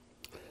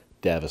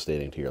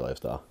devastating to your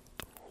lifestyle.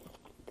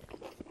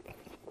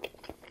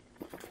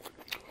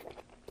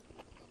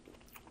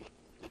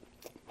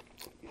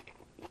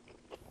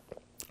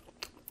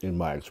 In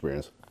my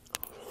experience.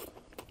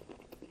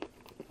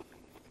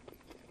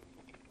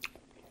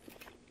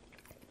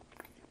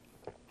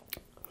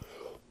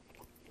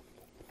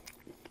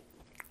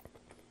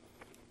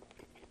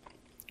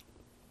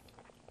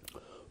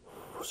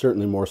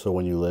 Certainly more so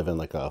when you live in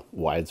like a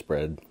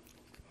widespread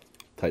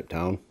type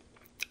town.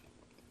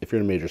 If you're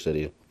in a major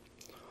city,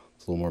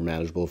 it's a little more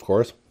manageable, of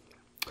course.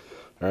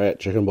 All right,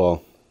 chicken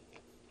ball.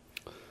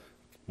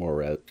 More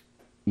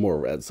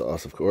red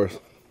sauce, of course.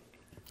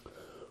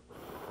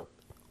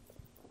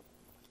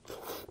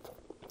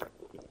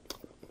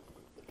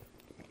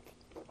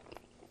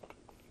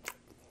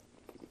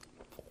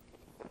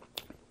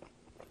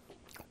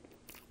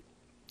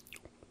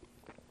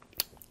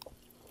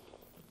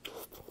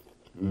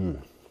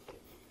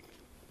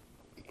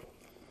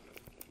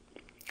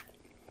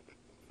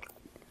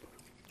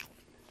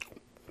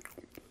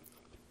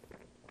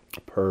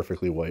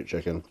 Perfectly white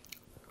chicken.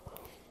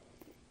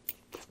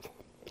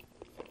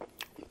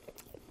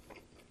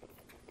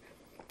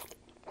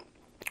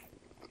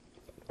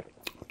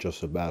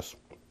 Just the best.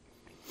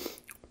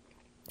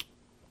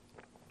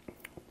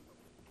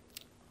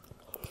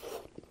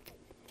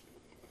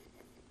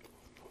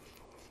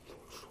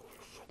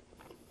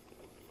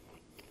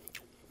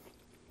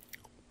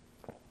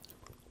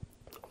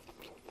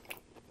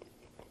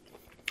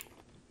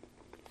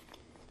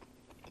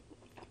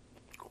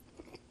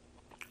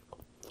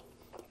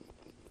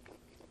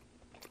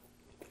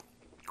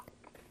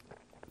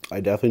 I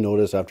definitely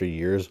noticed after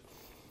years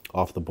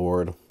off the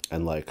board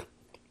and like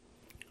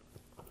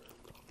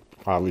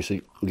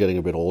obviously getting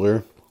a bit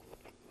older,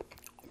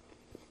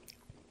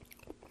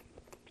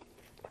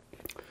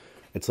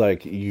 it's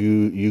like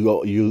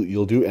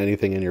you'll do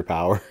anything in your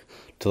power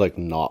to like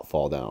not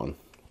fall down.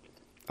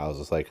 I was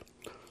just like,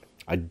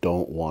 I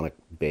don't want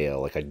to bail.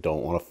 Like I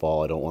don't want to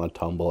fall. I don't want to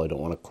tumble. I don't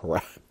want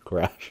to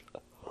crash.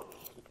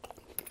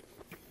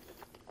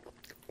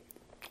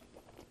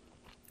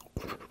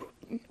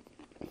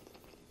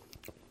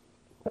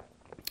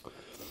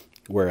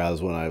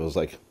 Whereas when I was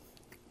like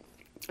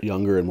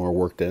younger and more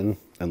worked in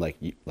and like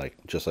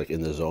just like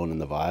in the zone and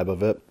the vibe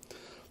of it,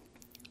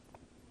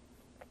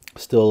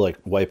 still like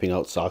wiping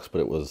out sucks,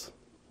 but it was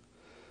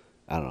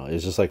I don't know,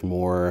 it's just like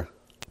more,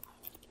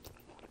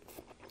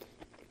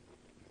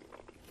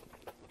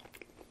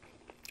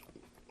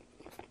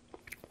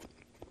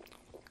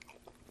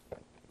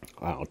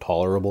 I don't know,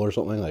 tolerable or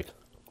something, like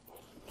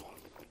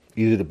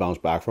easy to bounce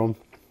back from.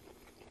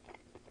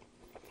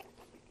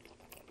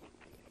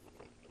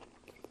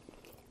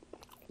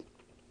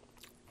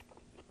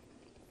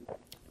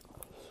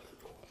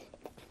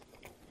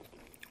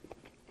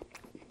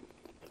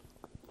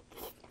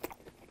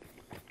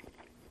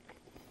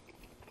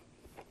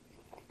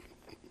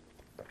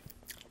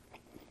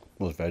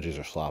 Those veggies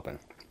are slopping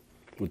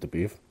with the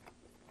beef.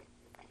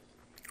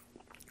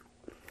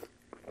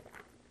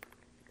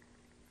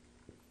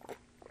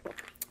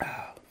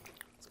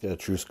 Let's get a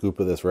true scoop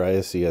of this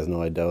rice. You guys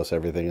know I douse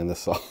everything in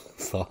this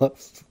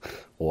sauce.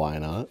 Why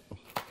not?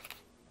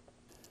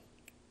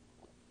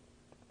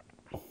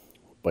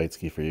 Bite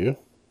ski for you.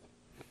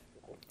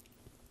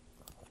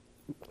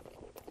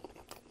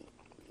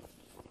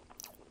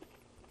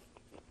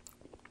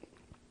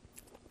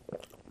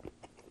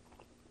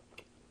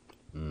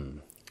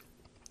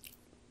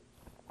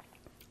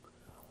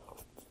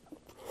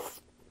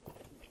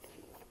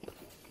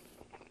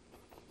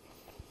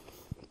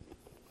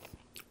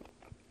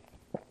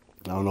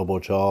 I don't know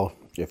about y'all,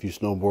 if you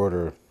snowboard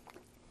or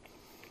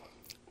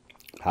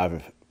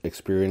have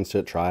experienced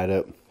it, tried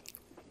it.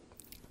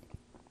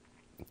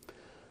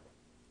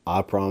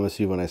 I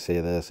promise you when I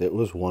say this, it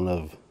was one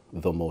of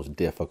the most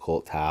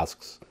difficult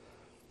tasks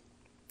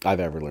I've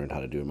ever learned how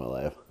to do in my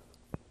life.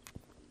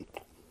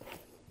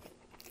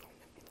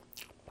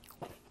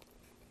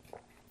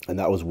 And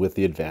that was with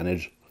the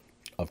advantage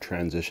of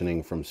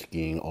transitioning from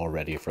skiing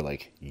already for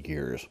like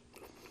years.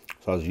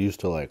 So I was used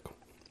to like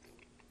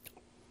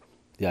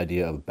the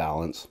idea of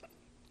balance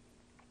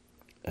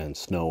and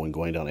snow and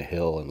going down a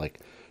hill and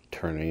like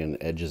turning and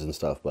edges and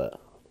stuff, but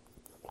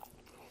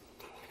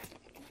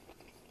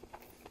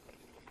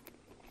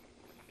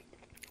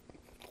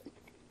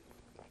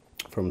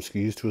from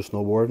skis to a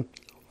snowboard,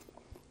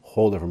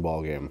 whole different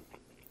ball game.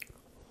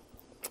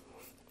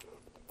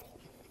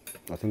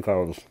 I think I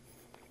was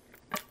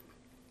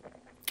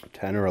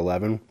 10 or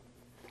 11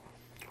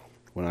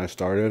 when I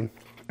started,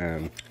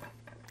 and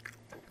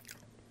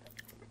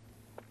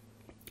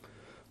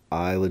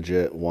I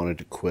legit wanted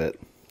to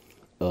quit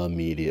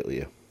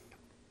immediately.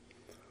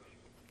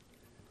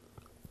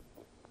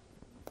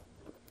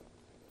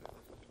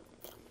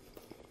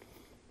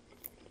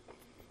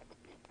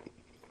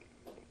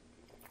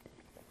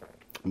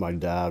 My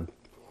dad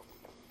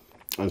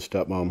and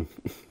stepmom,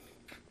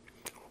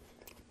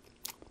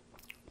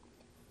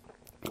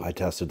 I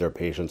tested their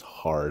patience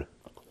hard.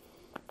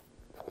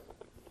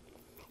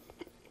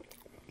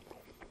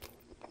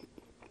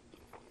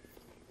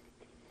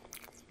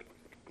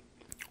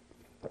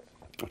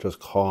 Just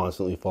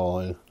constantly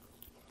falling,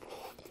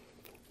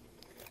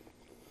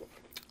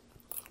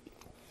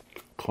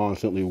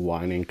 constantly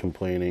whining,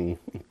 complaining,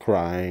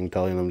 crying,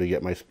 telling them to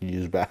get my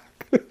skis back.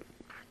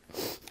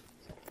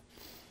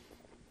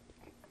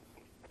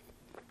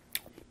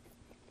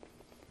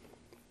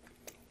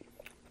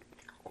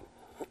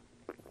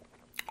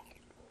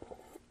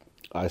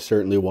 I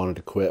certainly wanted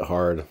to quit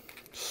hard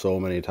so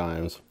many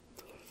times.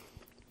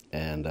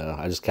 And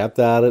I just kept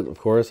at it, of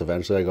course.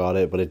 Eventually I got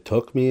it, but it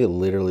took me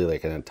literally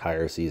like an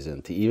entire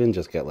season to even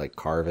just get like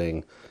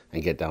carving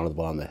and get down to the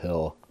bottom of the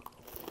hill.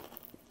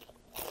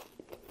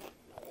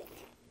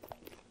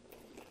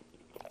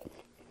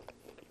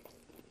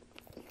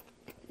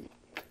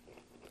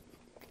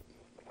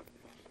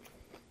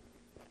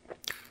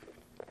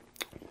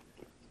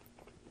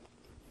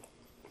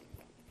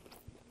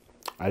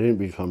 I didn't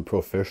become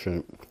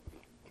proficient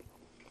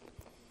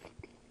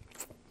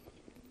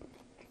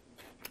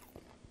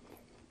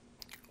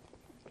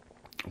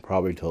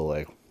probably till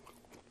like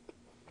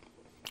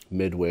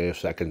midway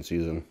second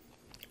season.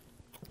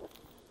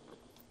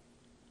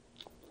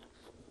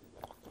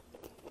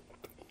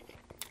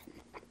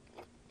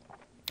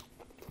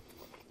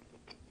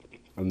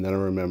 And then I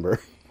remember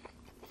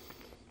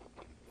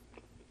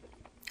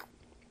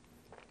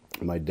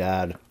my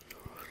dad,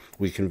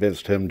 we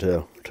convinced him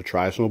to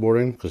try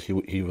snowboarding because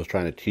he was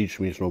trying to teach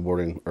me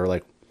snowboarding, or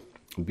like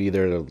be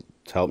there to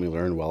help me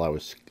learn while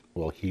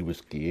he was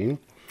skiing.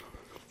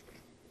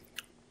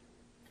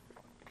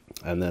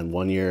 And then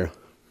one year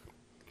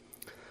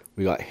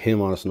we got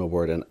him on a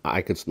snowboard, and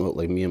I could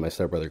like me and my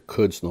stepbrother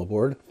could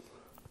snowboard.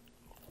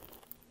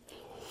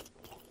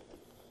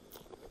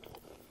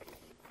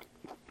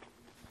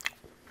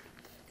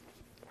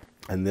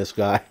 And this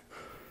guy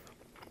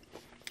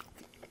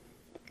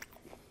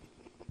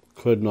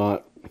could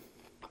not. It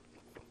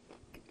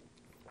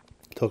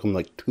took him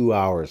like 2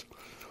 hours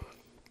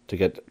to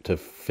get to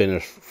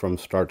finish from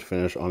start to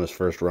finish on his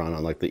first run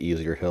on like the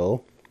easier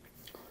hill.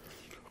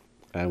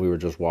 And we were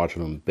just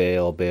watching him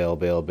bail.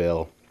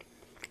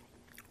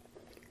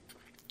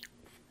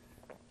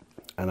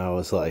 And I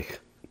was like,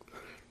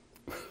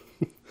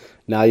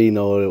 now you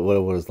know what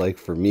it was like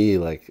for me,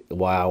 like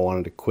why I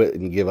wanted to quit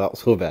and give up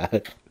so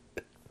bad.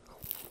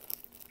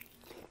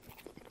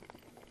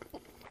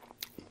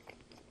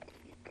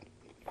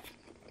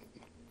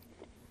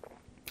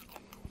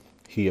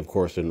 He, of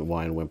course, didn't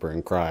whine, whimper,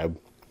 and cry,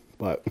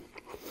 but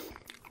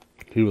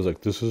he was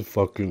like, this is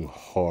fucking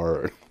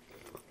hard.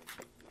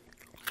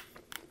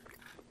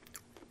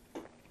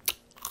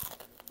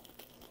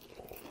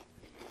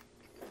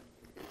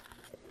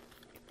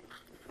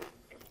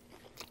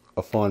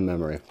 A fond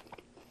memory,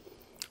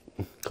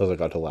 because I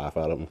got to laugh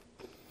at him.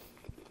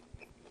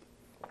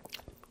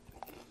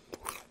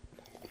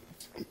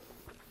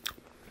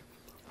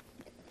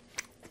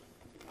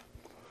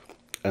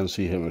 And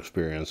see him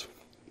experience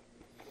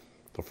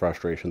the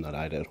frustration that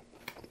I did.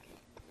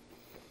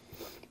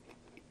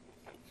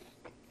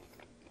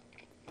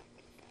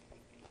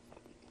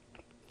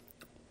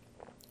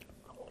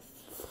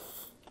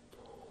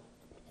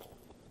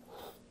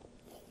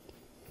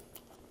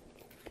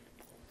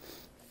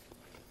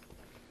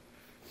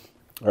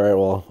 All right,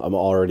 well, I'm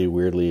already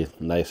weirdly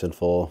nice and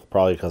full,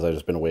 probably because I've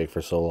just been awake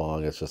for so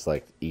long. It's just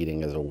like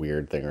eating is a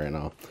weird thing right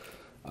now.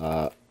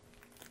 I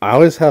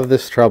always have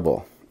this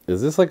trouble.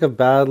 Is this like a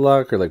bad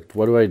luck, or like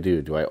what do I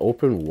do? Do I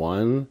open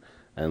one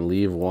and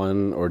leave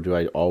one, or do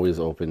I always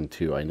open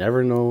two? I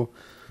never know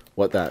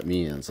what that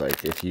means.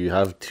 Like if you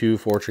have 2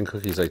 fortune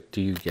cookies, like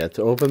do you get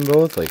to open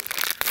both? Like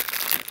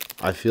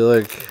I feel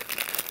like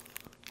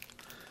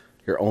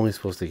you're only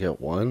supposed to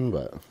get one,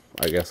 but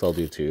I guess I'll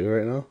do 2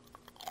 right now.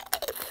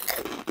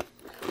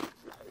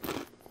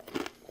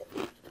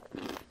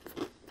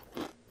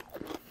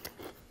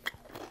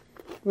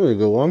 Really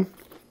good one.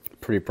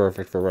 Pretty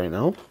perfect for right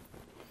now.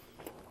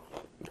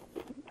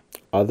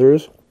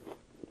 Others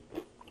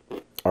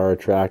are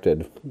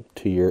attracted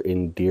to your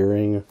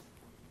endearing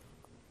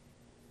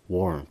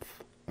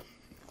warmth.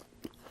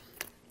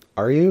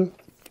 Are you?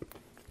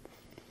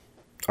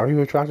 Are you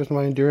attracted to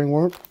my endearing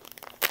warmth?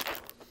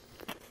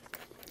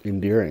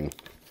 Endearing.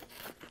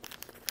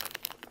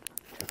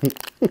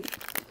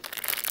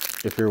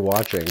 If you're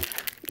watching,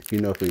 you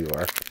know who you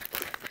are.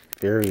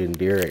 Very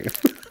endearing.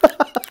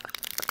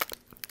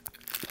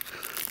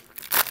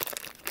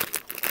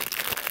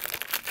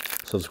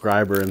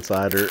 Subscriber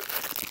insider.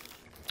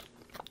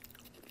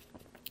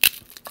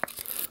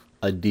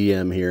 A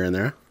DM here and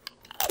there.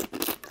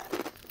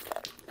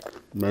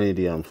 Many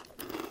DMs.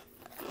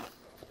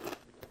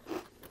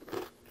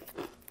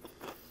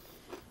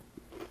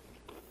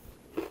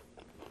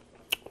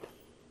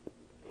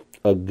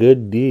 A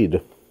good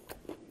deed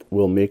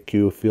will make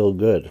you feel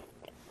good.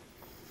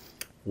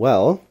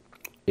 Well,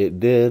 it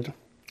did,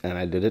 and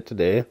I did it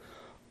today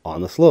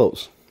on the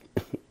slopes.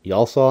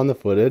 Y'all saw in the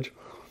footage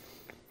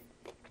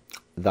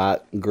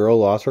that girl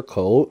lost her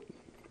coat,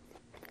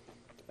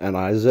 and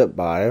I zipped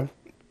by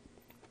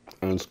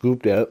and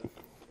scooped it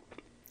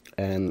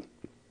and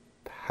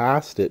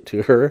passed it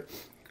to her,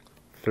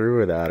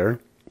 threw it at her,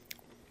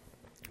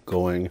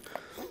 going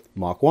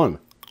Mach 1.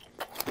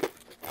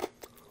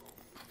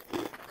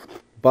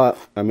 But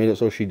I made it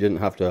so she didn't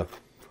have to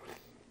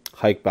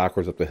hike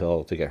backwards up the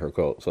hill to get her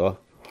coat. So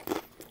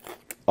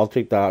I'll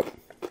take that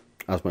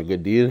as my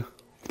good deed.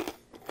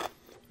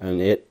 And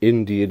it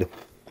indeed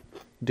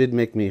did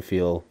make me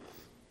feel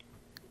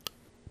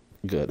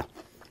good.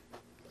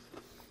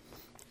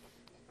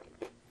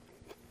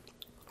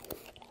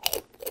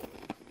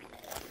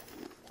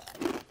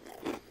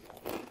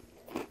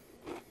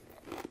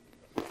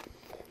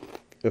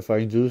 If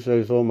I do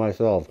say so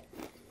myself.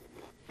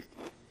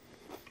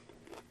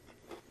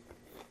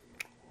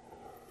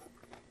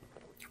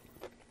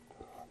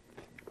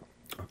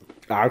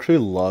 I actually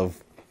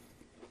love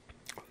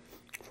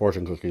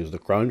fortune cookies, the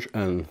crunch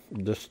and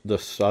the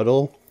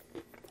subtle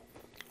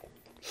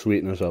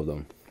sweetness of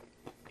them.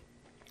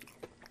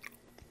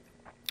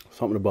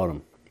 Something about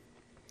them.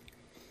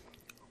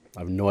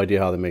 I have no idea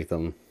how they make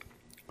them.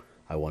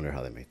 I wonder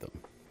how they make them.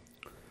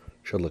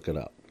 Should look it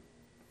up.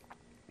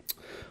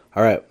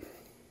 All right.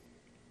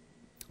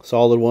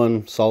 Solid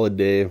one, solid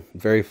day,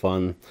 very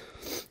fun,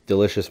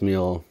 delicious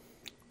meal,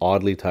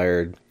 oddly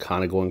tired,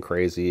 kind of going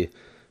crazy,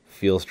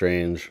 feel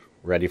strange,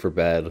 ready for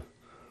bed.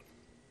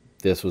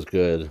 This was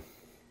good.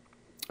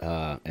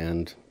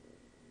 And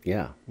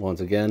yeah,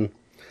 once again,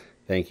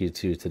 thank you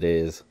to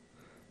today's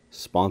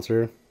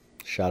sponsor.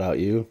 Shout out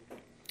you.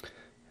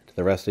 To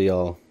the rest of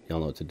y'all know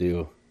what to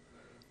do.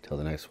 Till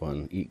the next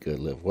one, eat good,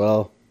 live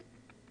well,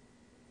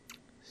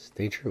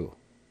 stay true.